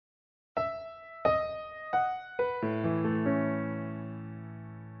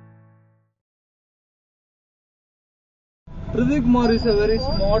Predeep Kumar is a very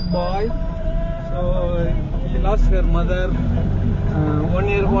smart boy. So he lost her mother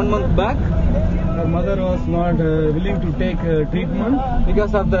 1 month back. Her mother was not willing to take treatment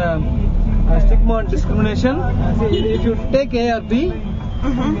because of the stigma and discrimination. See, if you take ART,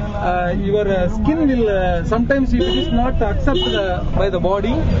 your skin will sometimes if it is not accepted by the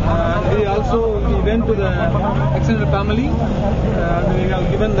body. We went to the extended family and we have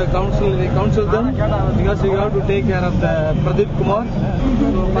given the counsel. We counseled them because we have to take care of the Predeep Kumar.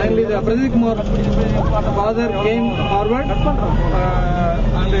 So finally, the Predeep Kumar father came forward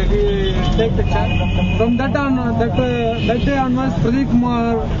and he take the child. From that day onwards, Predeep Kumar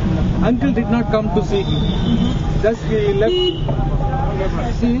uncle did not come to see him. Thus he left.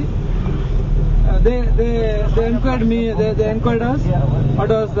 See, they inquired me. They inquired us what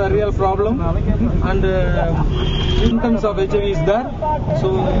was the real problem, and symptoms of HIV is there. So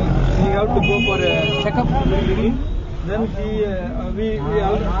we have to go for a checkup. Then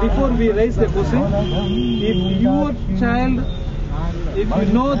before we raise the question, if your child, if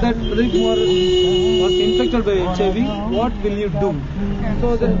you know that Predeep Kumar was infected by HIV, what will you do? So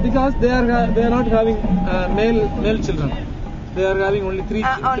because they are not having male children. They are having only three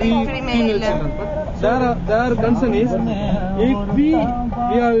female children. But their concern is, if we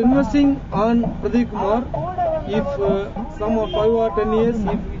are investing on Predeep Kumar, if some of 5 or 10 years,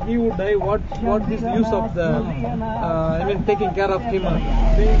 if he would die, what is the use of the taking care of him?